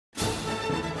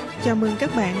Chào mừng các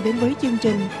bạn đến với chương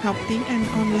trình học tiếng Anh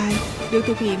online được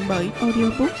thực hiện bởi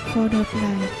Audiobook for the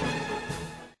Blind.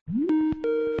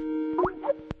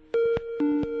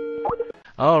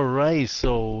 Alright, so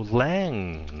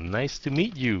Lang, nice to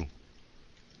meet you.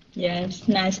 Yes,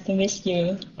 nice to meet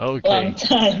you. Okay. Long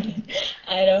time.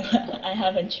 I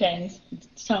haven't chance to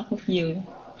talk with you.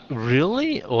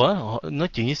 Really? Ủa, nói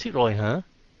chuyện với Siết rồi hả?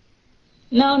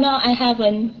 No, I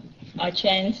haven't a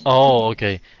chance. Oh,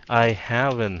 okay. I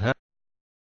haven't, huh?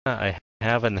 I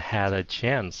haven't had a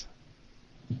chance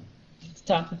To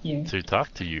talk with you. to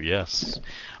talk to you, yes.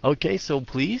 Okay, so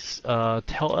please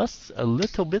tell us a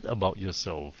little bit about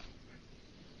yourself.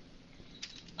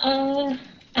 I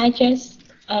just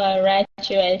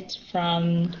graduate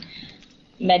from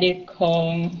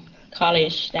medical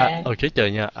college there. Okay, chờ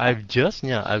nha. I've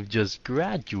just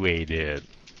graduated.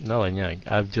 Nói lại nha.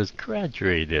 I've just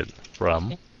graduated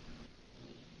from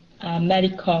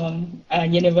Medical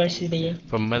university.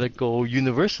 From medical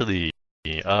university.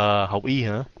 Học y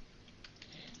hả?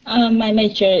 My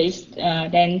major is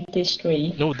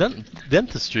dentistry. No,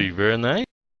 dentistry, very nice.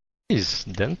 You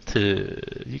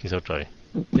can start trying.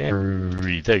 There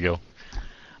you go.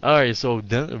 Alright, so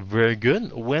very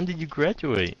good. When did you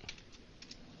graduate?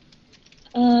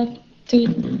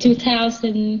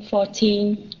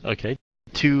 2014. Okay,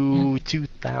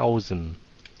 2000.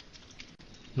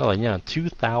 Nói lại nha,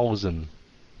 2000.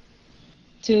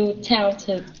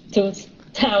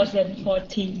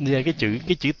 2014. Yeah, cái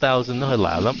chữ thousand nó hơi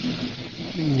lạ lắm.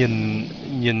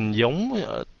 Nhìn giống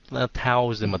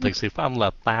thousand mà thực sự phát âm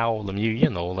là tao, làm như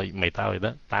like mày tao vậy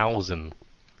đó. Thousand.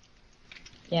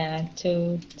 Yeah,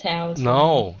 2000.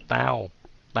 No,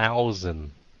 thousand.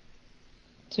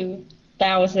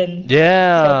 2000.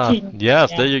 Yeah. 14. Yes, Yeah.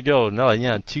 there you go. Nói lại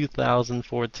nha,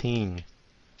 2014.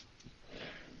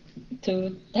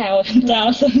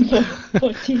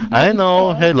 2014. I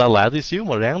know, hơi lạ tí xíu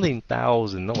mà ráng lên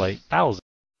thousand, nó lại thousand.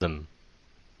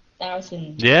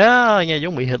 Yeah, nghe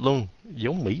giống Mỹ hệt luôn,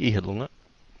 giống Mỹ y hệt luôn á.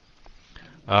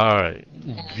 Alright,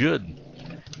 good.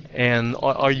 And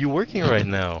are you working right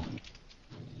now?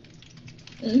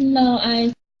 No,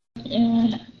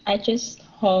 I just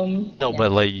home. No, Yeah.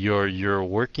 but like you're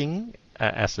working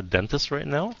as a dentist right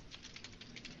now?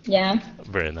 Yeah.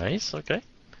 Very nice. Okay.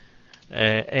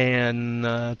 And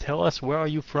tell us, where are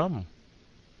you from?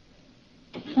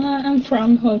 I'm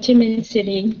from Ho Chi Minh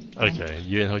City. Okay,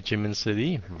 you're in Ho Chi Minh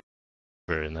City.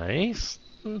 Very nice.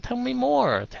 Tell me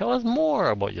more. Tell us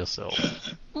more about yourself.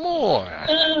 More.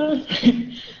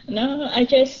 No, I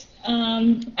just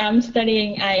I'm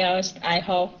studying IELTS. I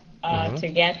hope to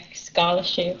get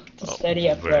scholarship to study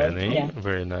abroad.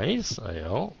 Very nice.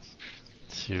 IELTS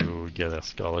to get a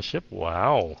scholarship.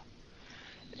 Wow.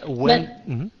 But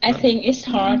I think it's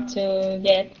hard to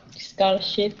get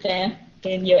scholarship there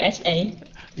in USA.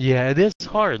 Yeah, it is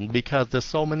hard because there's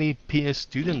so many PhD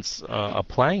students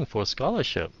applying for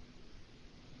scholarship.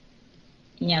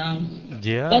 Yeah.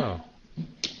 Yeah.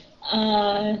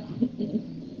 But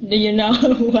do you know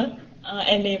what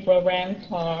any program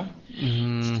for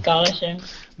scholarship?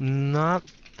 Not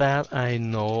that I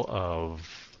know of,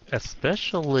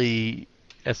 especially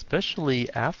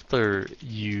after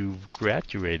you've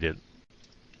graduated.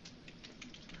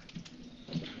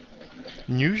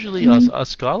 Usually, a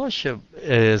scholarship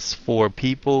is for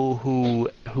people who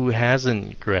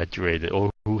hasn't graduated or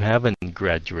who haven't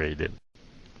graduated.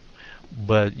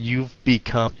 But you've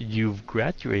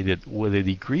graduated with a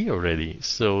degree already,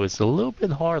 so it's a little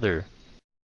bit harder.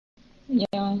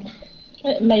 Yeah,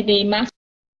 maybe master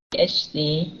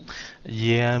PhD.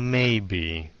 Yeah,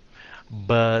 maybe,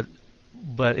 but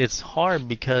it's hard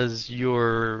because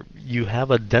you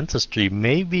have a dentistry.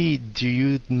 Maybe, do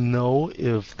you know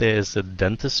if there's a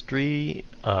dentistry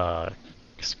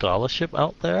scholarship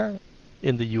out there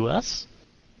in the U.S.?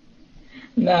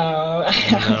 No, I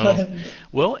haven't.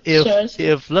 Well,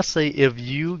 if let's say if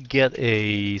you get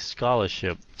a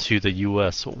scholarship to the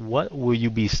U.S., what will you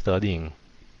be studying?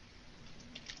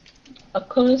 A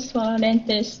course for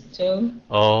dentist too.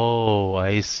 Oh,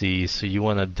 I see. So you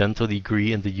want a dental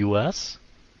degree in the U.S.?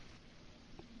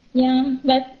 Yeah,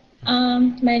 but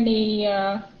many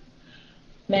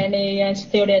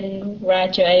students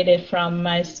graduated from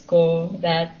my school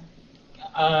that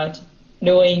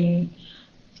doing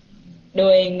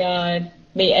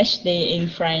PhD in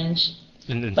French.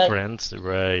 In France,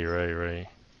 right.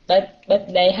 But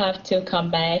they have to come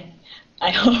back.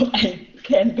 I hope I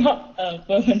can get a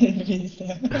permanent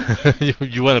visa.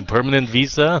 You want a permanent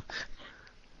visa?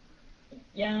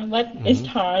 Yeah, but it's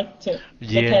hard to.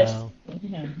 Yeah.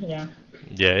 Yeah.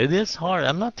 Yeah, it is hard.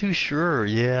 I'm not too sure.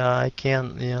 Yeah, I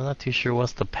can't. Yeah, I'm not too sure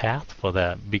what's the path for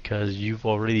that because you've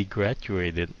already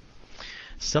graduated.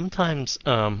 sometimes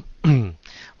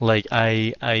like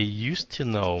I used to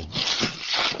know.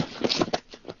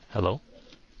 Hello.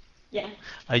 Yeah.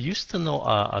 I used to know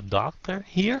a doctor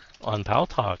here on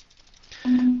Paltalk,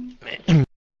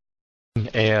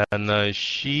 and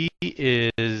she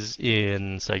is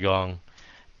in Saigon,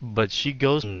 but she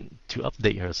goes to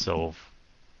update herself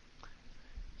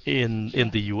in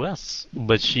the U.S.,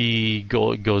 but she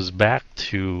goes back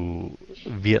to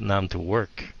Vietnam to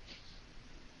work.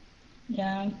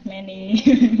 Yeah, many.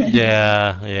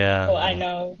 Yeah, yeah. Oh, I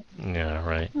know. Yeah,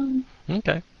 right.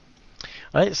 Okay.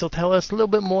 All right, so tell us a little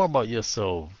bit more about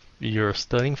yourself. You're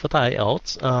studying for the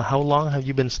IELTS. How long have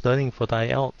you been studying for the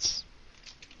IELTS?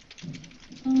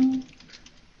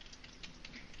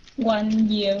 1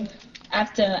 year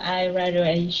after I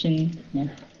graduation. Yeah.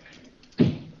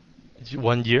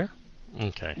 1 year?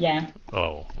 Okay. Yeah.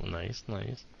 Oh, nice,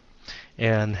 nice.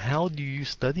 And how do you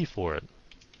study for it?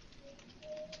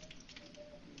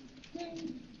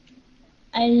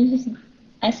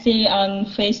 I see on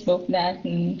Facebook that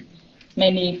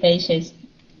many pages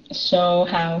show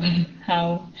how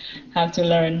to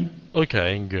learn.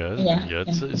 Okay, good, Yeah. good.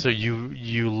 Yeah. So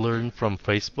you learn from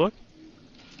Facebook?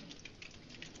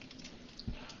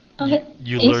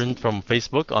 You learn from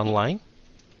Facebook online?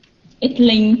 It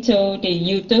linked to the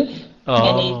YouTube.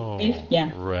 Oh, Yeah.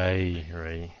 right,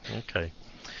 right. Okay.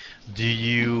 Do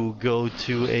you go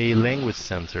to a language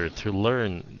center to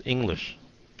learn English?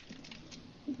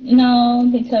 No,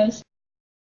 because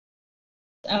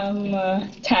I'm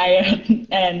tired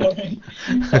and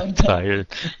Tired.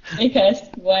 because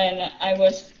when I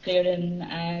was student,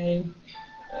 I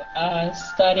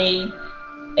study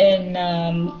in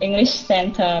English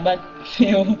center, but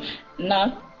feel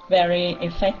not very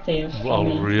effective for Oh,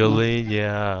 me. really?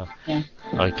 Yeah. Yeah.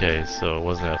 Okay, so it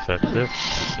wasn't effective.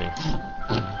 I see.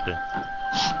 Okay.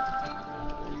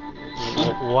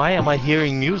 Why am I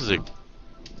hearing music?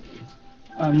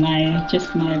 My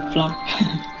vlog.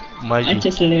 Maji,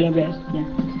 Just a little bit. Yeah.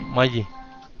 Maji.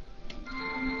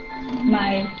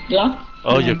 My vlog.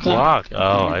 Oh, My your vlog. clock.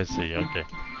 Oh, Yeah. I see. Okay.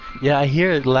 Yeah, I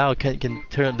hear it loud. Can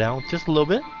turn it down just a little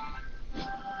bit?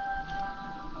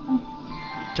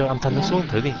 Cho âm thanh nó xuống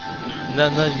thử đi. Nó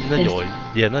Yes. dội.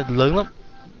 Yeah, nó lớn lắm.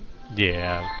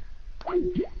 Yeah.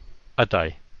 À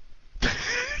trời.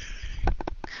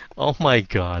 Oh my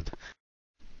God.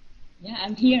 Yeah,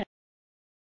 I'm here.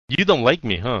 You don't like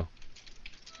me, huh?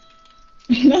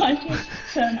 No, I just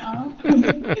turn off.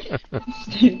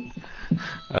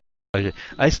 Okay.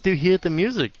 I still hear the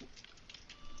music.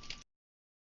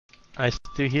 I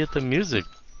still hear the music.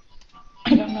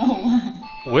 I don't know why.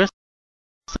 Where's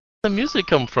the music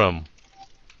come from?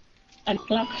 And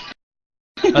clock.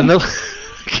 Another.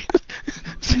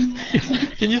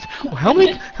 Can you? How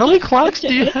many clocks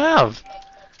do you have?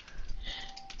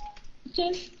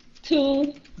 Just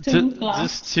two clocks.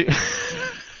 Just two.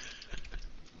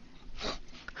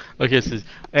 Okay, so,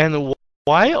 and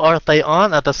why are they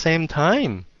on at the same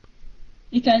time?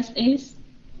 Because it's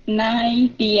 9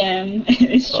 p.m.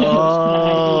 It shows 9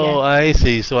 Oh, p.m. I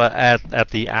see. So at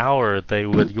the hour they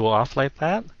would go off like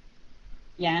that?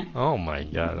 Yeah. Oh my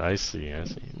God, I see, I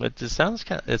see. But it sounds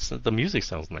the music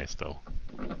sounds nice though.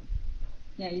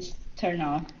 Yeah, it's turn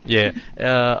off. Yeah.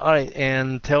 All right,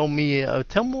 and tell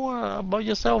more about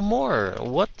yourself more.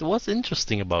 What's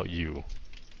interesting about you?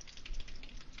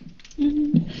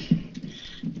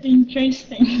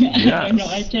 Interesting. I don't know.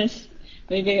 I Yes. just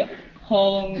maybe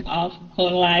whole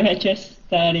life I just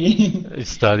study.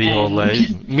 Study whole And-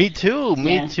 life. Me too.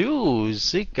 Me Yeah. too.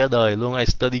 Sick cả đời luôn. I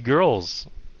study girls.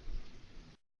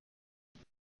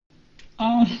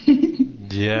 Oh.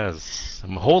 Yes.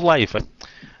 My whole life.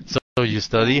 So you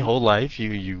study whole life.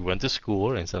 You went to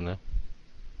school and so on.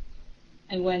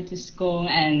 I went to school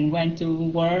and went to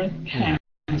work.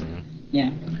 Mhm. Yeah,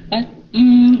 but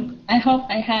I hope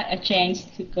I had a chance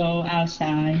to go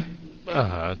outside.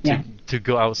 To Yeah. to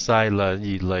go outside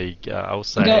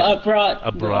outside. Go abroad.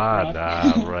 Abroad.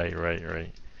 Ah, right, right,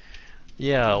 right.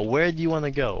 Yeah. Where do you want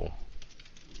to go?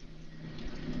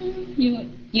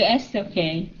 US,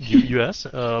 okay. U.S.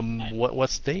 What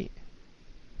state?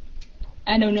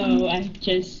 I don't know. I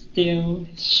just still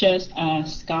search a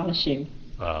scholarship.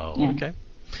 Oh, Yeah. okay.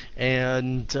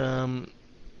 And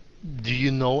do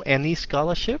you know any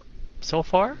scholarship so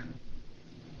far?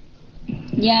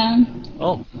 Yeah.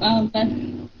 Oh. But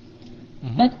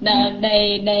Mhm.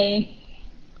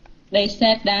 they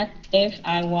said that if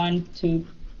I want to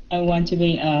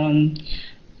be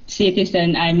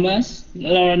citizen, I must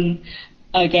learn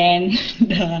again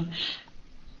the.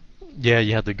 Yeah,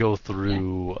 you had to go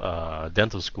through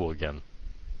dental school again.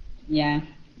 Yeah,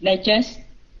 they just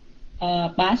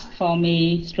passed for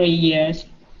me 3 years.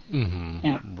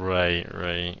 Yeah.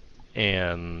 Right.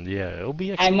 And yeah, it'll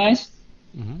be I must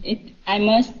Mhm. I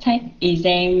must take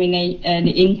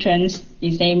the entrance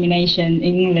examination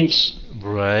English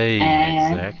Right,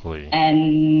 and exactly.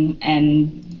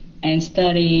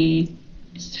 study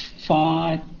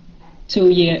for 2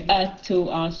 years, 2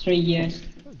 or 3 years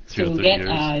Two or to three get years.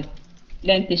 a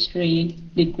dentistry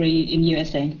degree in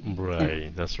USA. Yeah.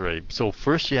 Right, that's right. So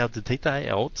first you have to take the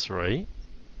IELTS, right?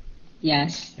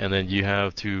 Yes. And then you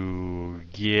have to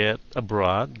go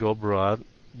abroad.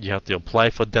 You have to apply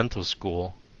for dental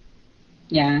school,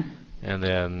 Yeah. and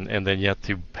then you have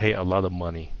to pay a lot of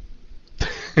money.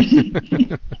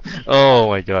 Oh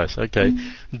my gosh. Okay.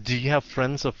 Do you have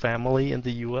friends or family in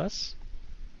the US?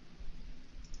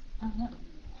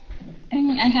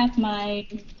 And I have my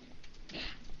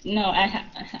no,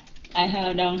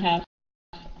 don't have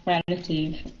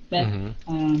relative, but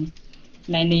Mm-hmm.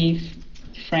 many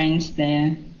friends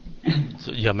there.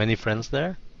 So you have many friends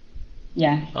there?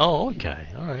 Yeah. Oh, okay.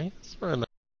 All right. That's very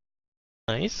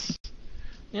nice.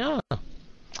 Yeah.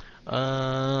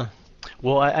 Uh,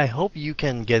 well, I hope you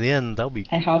can get in. That'll be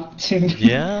I hope to.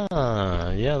 yeah,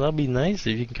 that'll be nice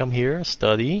if you can come here,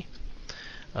 study.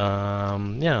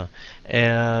 Yeah.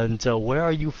 And where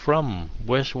are you from?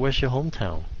 Where's your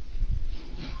hometown?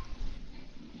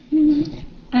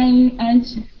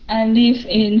 I live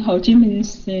in Ho Chi Minh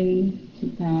since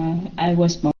I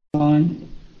was born.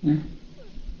 Yeah.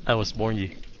 I was born you.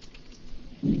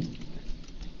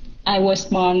 I was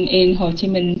born in Ho Chi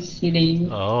Minh City.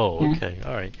 Oh, Yeah. okay.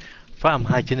 All right. Phát âm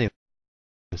hai chữ này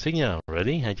xích nha.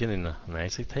 Ready? Hai chữ này nè. Nãy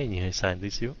xích thấy như hơi sai tí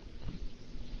xíu.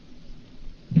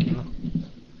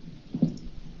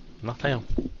 Nó thấy không?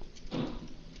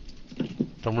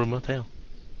 Trong room nó thấy không?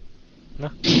 Nó.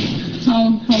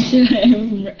 Không chưa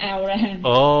em out ra.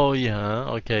 Oh, dạ hả?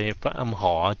 Ok. Phát âm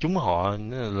họ, chúng họ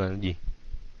là gì?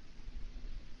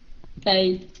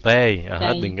 Tây. Tê.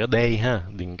 Đừng có đê ha.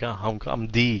 Đừng có, không có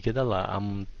âm đi. Cái đó là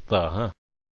âm tờ ha.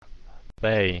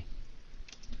 Tê.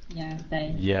 Dạ,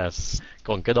 Tây. Yes.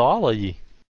 Còn cái đó là gì?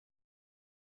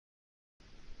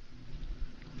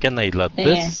 Cái này là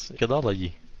this. Cái đó là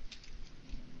gì?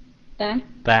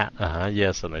 That.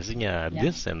 Yes. Hồi nãy xích nha. Yeah.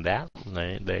 This and that.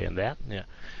 Này, they and that. Yeah.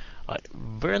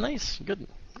 Very nice. Good.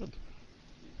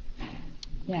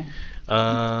 Yeah.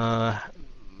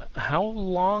 How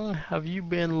long have you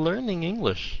been learning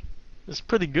English? It's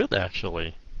pretty good,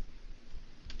 actually.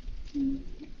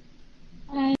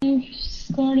 I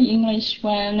studied English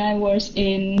when I was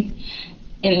in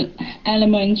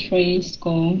elementary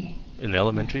school. In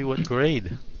elementary, what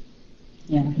grade?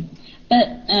 Yeah, but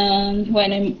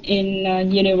when I'm in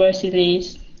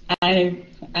universities, I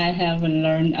haven't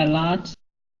learned a lot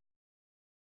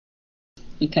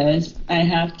because I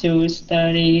have to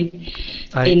study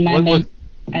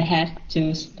I have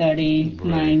to study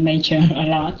my major a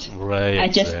lot. Right, I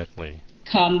just exactly.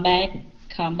 come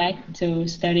back to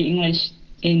study English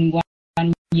in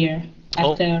 1 year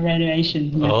after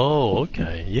graduation. Yeah. Oh,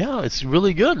 okay. Yeah, it's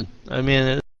really good. I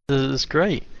mean, it's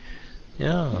great.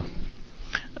 Yeah.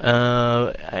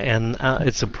 And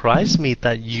it surprised me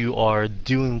that you are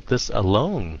doing this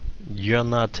alone. You're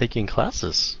not taking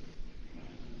classes.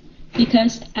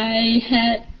 Because I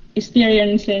had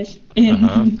experiences in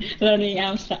learning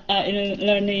outside,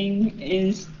 learning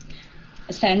in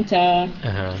a center.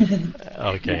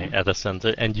 Okay, at the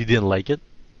center, and you didn't like it?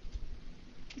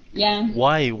 Yeah.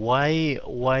 Why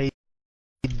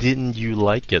didn't you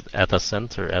like it at the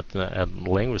center, at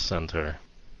language center?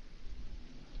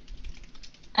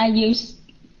 I used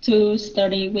to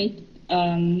study with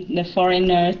the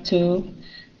foreigner too,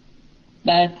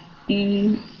 but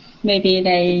maybe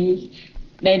they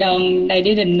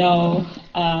didn't know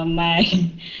my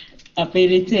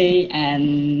ability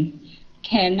and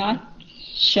cannot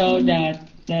show the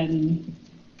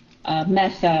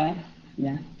method.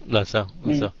 Yeah. Là sao?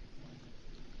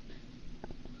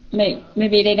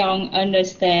 Maybe they don't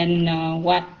understand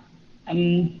what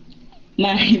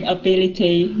my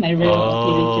ability, my real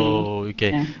ability. Oh,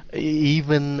 okay. Yeah.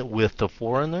 Even with the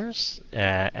foreigners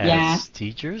as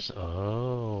teachers?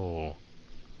 Oh.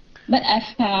 But I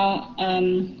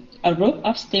found a group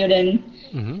of students.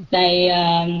 They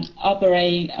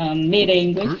operate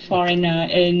meeting with foreigner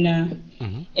in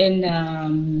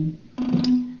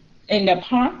the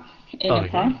park. The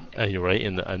park. You're right,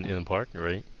 in the park,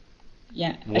 right?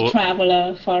 Yeah, a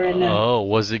traveler, foreigner. Oh,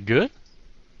 was it good?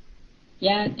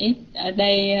 Yeah, they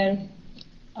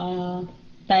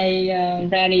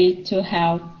ready to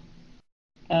help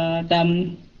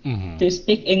them to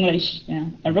speak English. Yeah,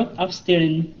 a group of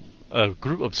students. A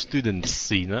group of students,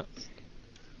 Sina.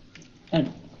 A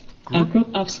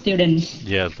group of students.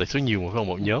 Yeah, tại số nhiều mà không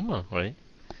một nhóm mà, right?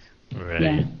 Right.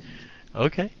 Yeah.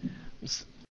 Okay. S-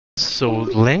 So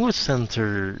language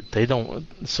center, they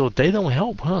don't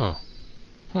help, huh?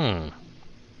 Hmm.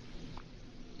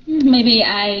 Maybe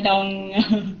I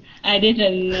don't. I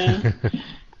didn't.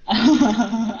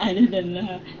 I didn't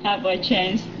have a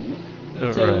chance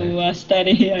Right. to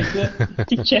study a good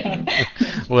teacher.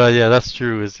 Well, yeah, that's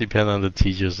true. It's depend on the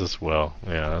teachers as well.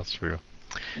 Yeah, that's true.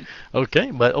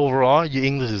 Okay, but overall, your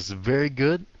English is very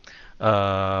good.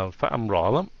 Phát âm rõ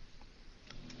lắm.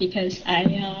 Because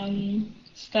I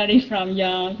study from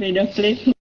your video clip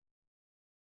lately.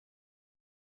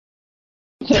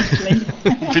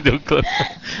 Video clip.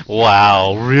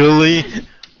 Wow, really?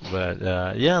 But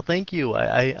yeah, thank you.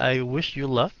 I wish you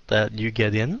luck that you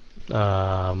get in,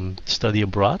 study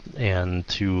abroad, and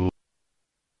to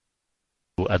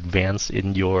advance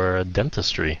in your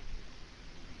dentistry.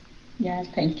 Yeah,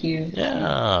 thank you.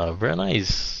 Yeah, very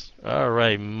nice.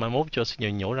 Alright, mai mốt cho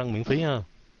xin nhổ răng miễn phí ha.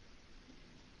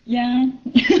 Yeah.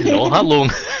 Nhổ hết luôn.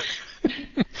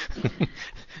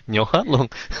 Nhổ hết luôn.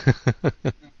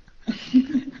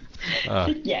 À.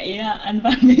 Thích vậy anh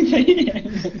Văn miễn phí.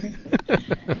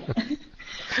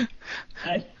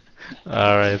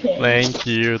 Alright,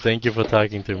 thank you for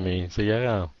talking to me. See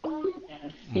ya.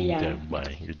 See ya. Okay,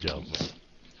 bye. Good job.